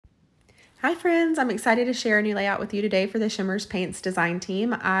Hi friends, I'm excited to share a new layout with you today for the Shimmerz Paints design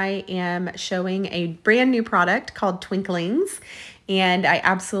team. I am showing a brand new product called Twinklingz, and I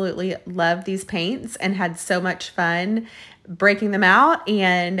absolutely love these paints and had so much fun breaking them out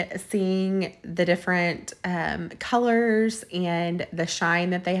and seeing the different colors and the shine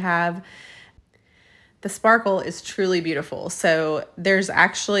that they have. The sparkle is truly beautiful. So there's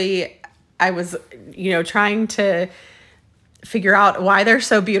actually, I was, trying to figure out why they're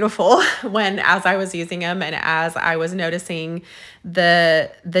so beautiful as I was using them and as I was noticing the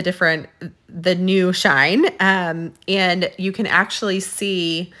new shine. And you can actually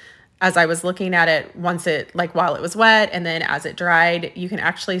see as I was looking at it while it was wet and then as it dried, you can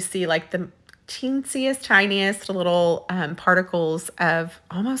actually see like the teensiest, tiniest little particles of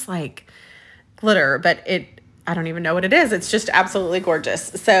almost like glitter, but I don't even know what it is. It's just absolutely gorgeous.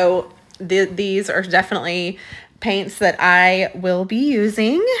 So these are definitely paints that I will be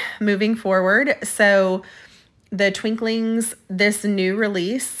using moving forward. So the Twinklingz, this new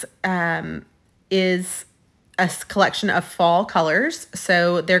release is a collection of fall colors.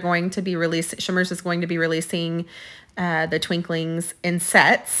 So they're going to be Shimmerz is going to be releasing the Twinklingz in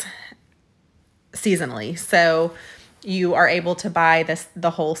sets seasonally. So you are able to buy the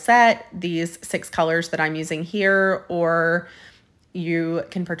whole set, these 6 colors that I'm using here, or you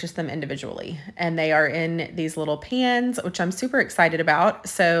can purchase them individually, and they are in these little pans, which I'm super excited about.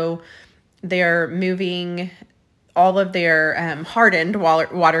 So they're moving all of their hardened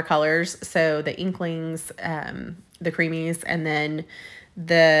watercolors. So the Inklings, the creamies, and then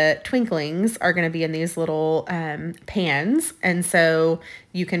the Twinklingz are going to be in these little pans. And so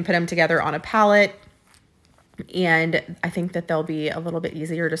you can put them together on a palette. And I think that they'll be a little bit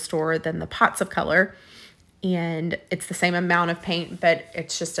easier to store than the pots of color. And it's the same amount of paint, but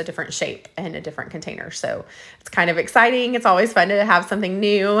it's just a different shape and a different container. So it's kind of exciting. It's always fun to have something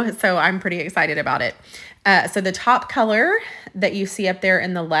new. So I'm pretty excited about it. So the top color that you see up there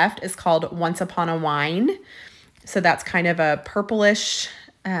in the left is called Once Upon a Wine. So that's kind of a purplish,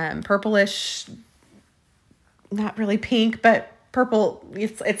 not really pink, but purple.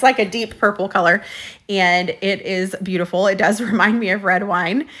 It's like a deep purple color, and it is beautiful. It does remind me of red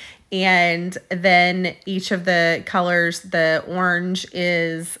wine. And then each of the colors, the orange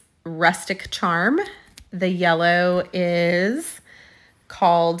is Rustic Charm. The yellow is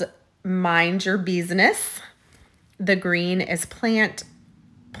called Mind Your Business. The green is Plant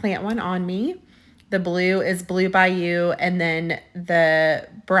One on Me. The blue is Blue Bayou. And then the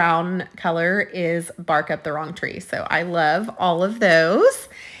brown color is Bark Up the Wrong Tree. So I love all of those.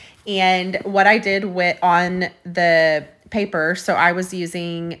 And what I did on the paper, so I was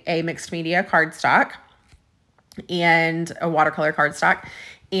using a mixed media cardstock and a watercolor cardstock,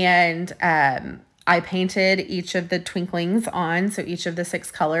 and I painted each of the Twinklingz on, so each of the 6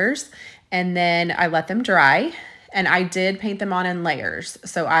 colors, and then I let them dry, and I did paint them on in layers.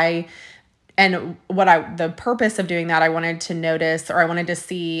 So the purpose of doing that, I wanted to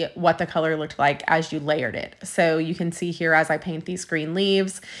see what the color looked like as you layered it. So you can see here as I paint these green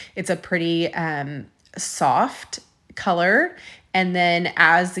leaves, it's a pretty soft color. And then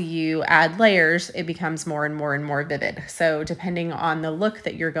as you add layers, it becomes more and more and more vivid. So depending on the look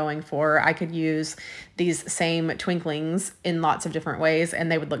that you're going for, I could use these same Twinklingz in lots of different ways, and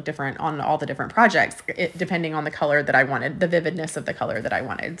they would look different on all the different projects, depending on the color that I wanted, the vividness of the color that I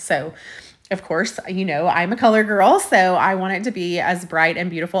wanted. So of course, I'm a color girl, so I want it to be as bright and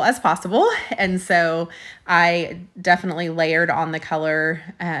beautiful as possible. And so I definitely layered on the color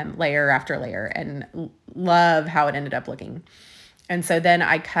layer after layer and love how it ended up looking. And so then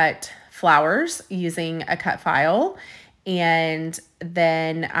I cut flowers using a cut file, and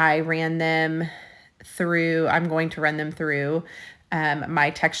then I ran them through, I'm going to run them through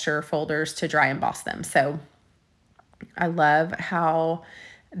my texture folders to dry emboss them. So I love how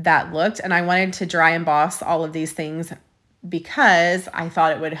that looked, and I wanted to dry emboss all of these things because I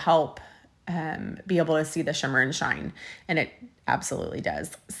thought it would help be able to see the shimmer and shine, and it absolutely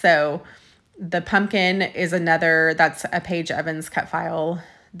does. So the pumpkin is that's a Paige Evans cut file.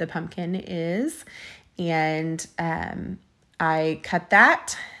 The pumpkin is, and I cut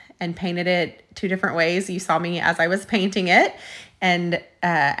that and painted it 2 different ways. You saw me as I was painting it, and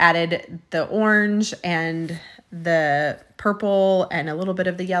added the orange and the purple and a little bit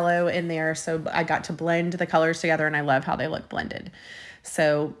of the yellow in there. So I got to blend the colors together, and I love how they look blended.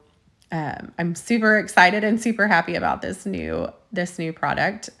 So I'm super excited and super happy about this new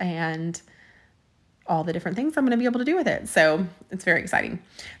product and all the different things I'm going to be able to do with it. So it's very exciting.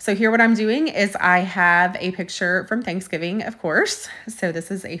 So here what I'm doing is I have a picture from Thanksgiving, of course. So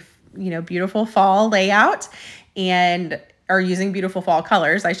this is a beautiful fall layout, and are using beautiful fall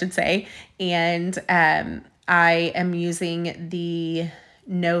colors, I should say. And I am using the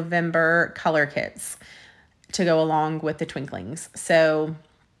November color kits to go along with the Twinklingz. So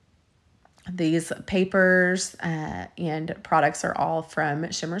these papers and products are all from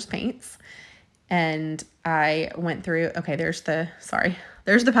Shimmerz Paints. And I went through, okay, there's the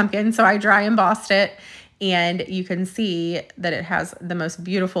pumpkin. So I dry embossed it, and you can see that it has the most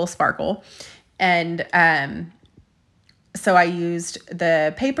beautiful sparkle. And so I used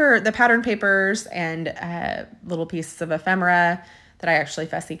the pattern papers and little pieces of ephemera that I actually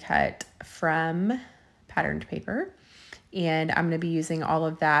fussy cut from patterned paper. And I'm going to be using all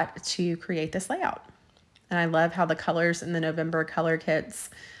of that to create this layout. And I love how the colors in the November color kits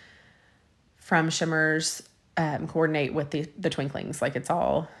from Shimmerz coordinate with the Twinklingz. Like, it's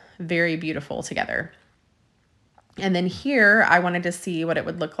all very beautiful together. And then here, I wanted to see what it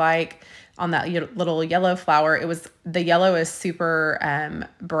would look like on that little yellow flower. The yellow is super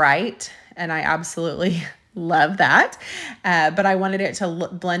bright, and I absolutely love that. But I wanted it to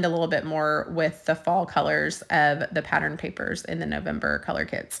blend a little bit more with the fall colors of the pattern papers in the November color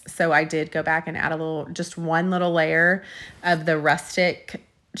kits. So I did go back and add just one little layer of the rustic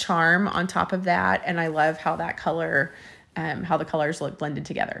charm on top of that. And I love how that color, how the colors look blended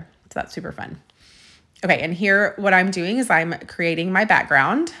together. So that's super fun. Okay, and here what I'm doing is I'm creating my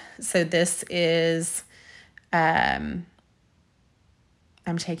background. So this is, I'm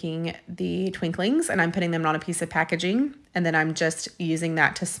taking the Twinklingz and I'm putting them on a piece of packaging, and then I'm just using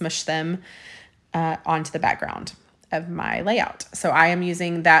that to smush them onto the background of my layout. So I am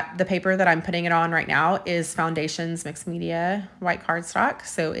using the paper that I'm putting it on right now is Foundations Mixed Media White Cardstock.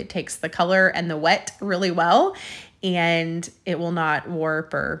 So it takes the color and the wet really well, and it will not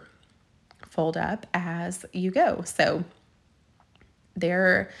warp or fold up as you go. So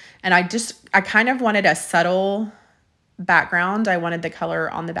there, and I kind of wanted a subtle background. I wanted the color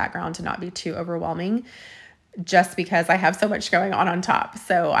on the background to not be too overwhelming, just because I have so much going on top.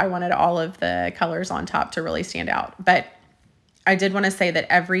 So I wanted all of the colors on top to really stand out. But I did want to say that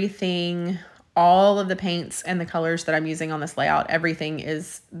everything, all of the paints and the colors that I'm using on this layout, everything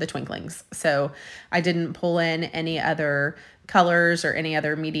is the Twinklingz. So I didn't pull in any other colors or any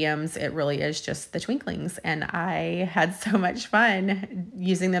other mediums. It really is just the Twinklingz. And I had so much fun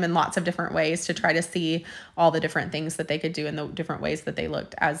using them in lots of different ways to try to see all the different things that they could do in the different ways that they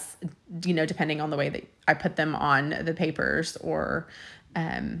looked, as, you know, depending on the way that I put them on the papers or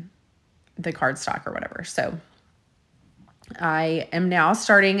the cardstock or whatever. So I am now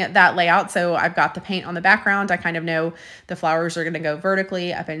starting that layout. So I've got the paint on the background. I kind of know the flowers are going to go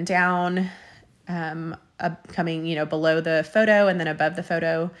vertically up and down, coming, you know, below the photo and then above the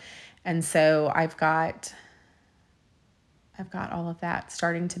photo. And so I've got all of that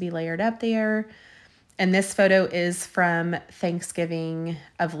starting to be layered up there. And this photo is from Thanksgiving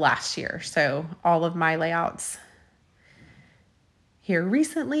of last year. So all of my layouts here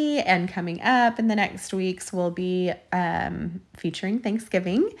recently and coming up in the next weeks will be featuring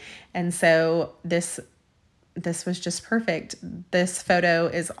Thanksgiving. And so this was just perfect. This photo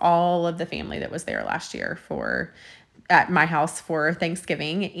is all of the family that was there last year at my house for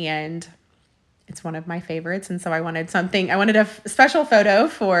Thanksgiving, and it's one of my favorites. And so I wanted a special photo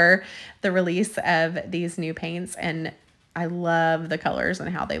for the release of these new paints, and I love the colors and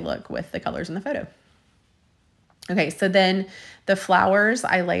how they look with the colors in the photo. Okay, so then the flowers,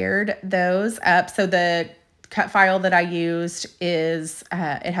 I layered those up. So the cut file that I used is,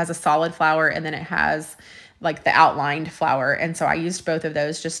 it has a solid flower, and then it has like the outlined flower. And so I used both of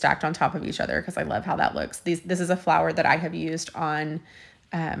those just stacked on top of each other because I love how that looks. This is a flower that I have used on,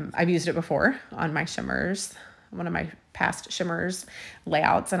 I've used it before on my Shimmerz, one of my past Shimmerz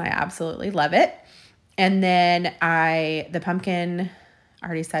layouts, and I absolutely love it. And then the pumpkin, I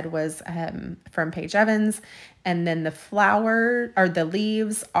already said, was from Paige Evans. And then the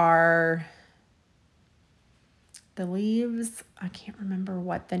leaves, I can't remember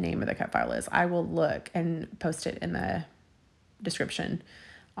what the name of the cut file is. I will look and post it in the description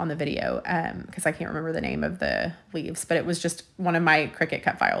on the video because I can't remember the name of the leaves, but it was just one of my Cricut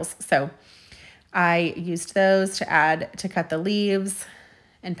cut files. So I used those to cut the leaves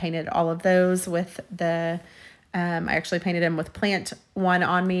and painted all of those with I actually painted them with Plant One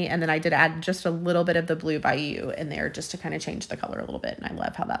on me, and then I did add just a little bit of the Blue Bayou in there just to kind of change the color a little bit, and I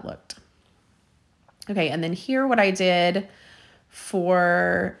love how that looked. Okay, and then here what I did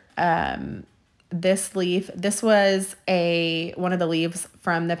for this leaf, this was one of the leaves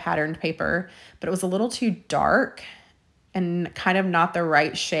from the patterned paper, but it was a little too dark and kind of not the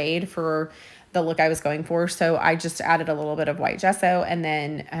right shade for the look I was going for. So I just added a little bit of white gesso and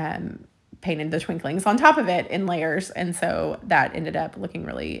then painted the Twinklingz on top of it in layers. And so that ended up looking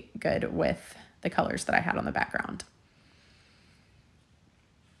really good with the colors that I had on the background.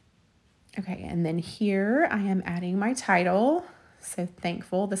 Okay, and then here I am adding my title. So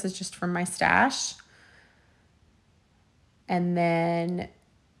thankful. This is just from my stash. And then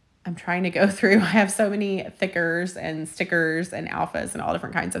I'm trying to go through, I have so many thickers and stickers and alphas and all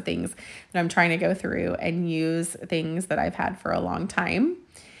different kinds of things that I'm trying to go through and use things that I've had for a long time.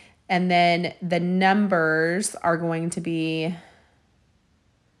 And then the numbers are going to be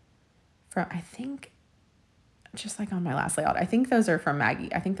from, I think, just like on my last layout, I think those are from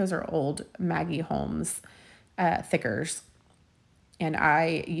Maggie. I think those are old Maggie Holmes thickers. And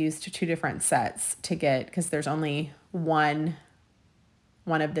I used 2 different sets to get, because there's only one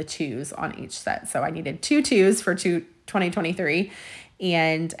of the 2s on each set. So I needed 2 2s for 2023.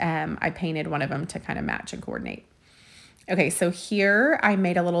 And I painted one of them to kind of match and coordinate. Okay, so here I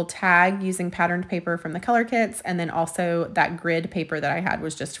made a little tag using patterned paper from the color kits. And then also that grid paper that I had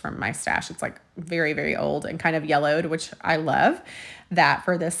was just from my stash. It's like very, very old and kind of yellowed, which I love that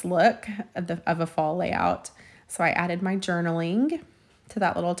for this look of a fall layout. So I added my journaling to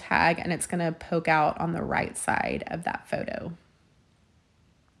that little tag, and it's going to poke out on the right side of that photo.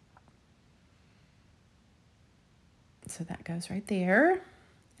 So that goes right there.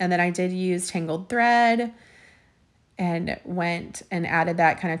 And then I did use tangled thread and went and added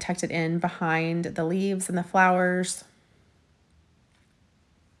that, kind of tucked it in behind the leaves and the flowers.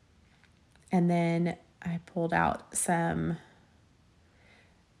 And then I pulled out some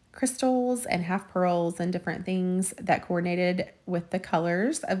crystals and half pearls and different things that coordinated with the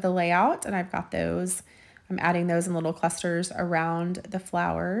colors of the layout. And I've got those. I'm adding those in little clusters around the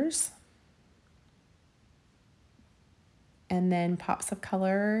flowers. And then pops of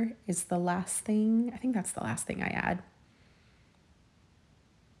color is the last thing. I think that's the last thing I add.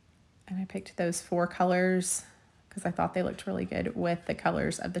 And I picked those 4 colors because I thought they looked really good with the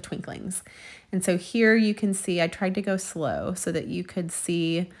colors of the Twinklingz. And so here you can see, I tried to go slow so that you could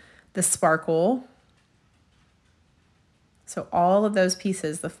see the sparkle. So all of those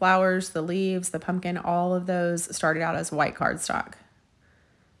pieces, the flowers, the leaves, the pumpkin, all of those started out as white cardstock.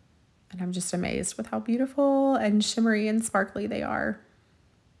 And I'm just amazed with how beautiful and shimmery and sparkly they are.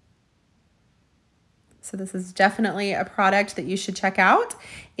 So this is definitely a product that you should check out.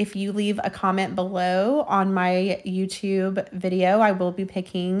 If you leave a comment below on my YouTube video, I will be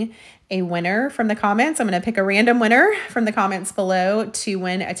picking a winner from the comments. I'm going to pick a random winner from the comments below to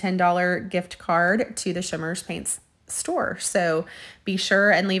win a $10 gift card to the Shimmerz Paints store. So be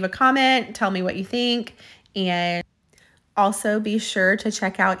sure and leave a comment. Tell me what you think. And also be sure to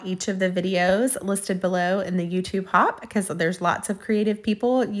check out each of the videos listed below in the YouTube hop, because there's lots of creative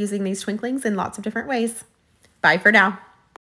people using these Twinklingz in lots of different ways. Bye for now.